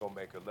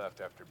troublemaker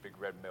left after a big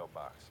red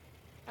mailbox.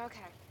 Okay,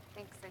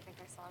 thanks. I think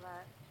I saw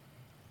that.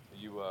 Are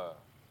you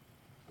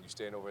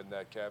staying over in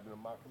that cabin in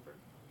Mockingbird?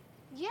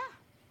 Yeah.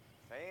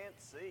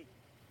 Fancy.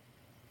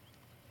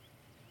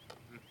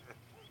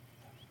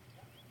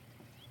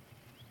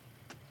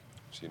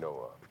 So you're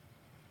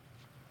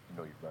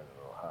running a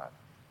little hot.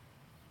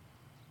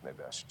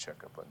 Maybe I should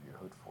check up under your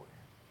hood for you.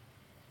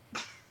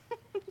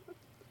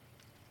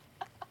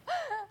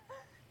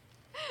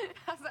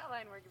 How's that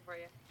line working for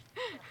you?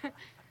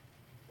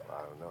 Well,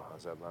 I don't know.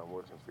 How's that line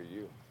working for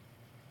you?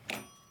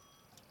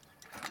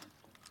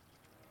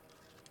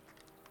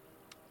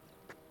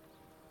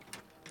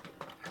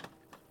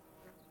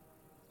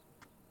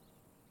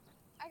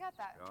 I got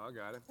that. Oh, I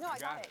got it. No, I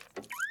got it.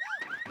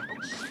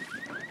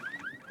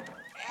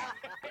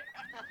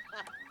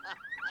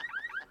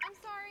 I'm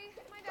sorry.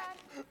 My bad.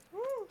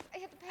 I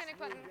hit the panic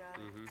button.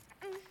 Mm-hmm.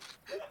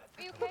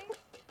 Are you okay?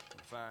 I'm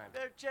fine.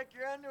 Better check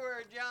your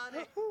underwear,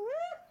 Johnny.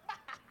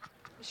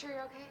 You sure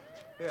you're okay?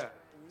 Yeah,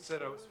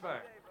 said I was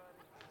fine.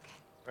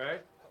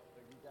 Right?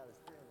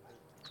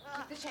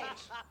 Keep the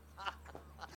change.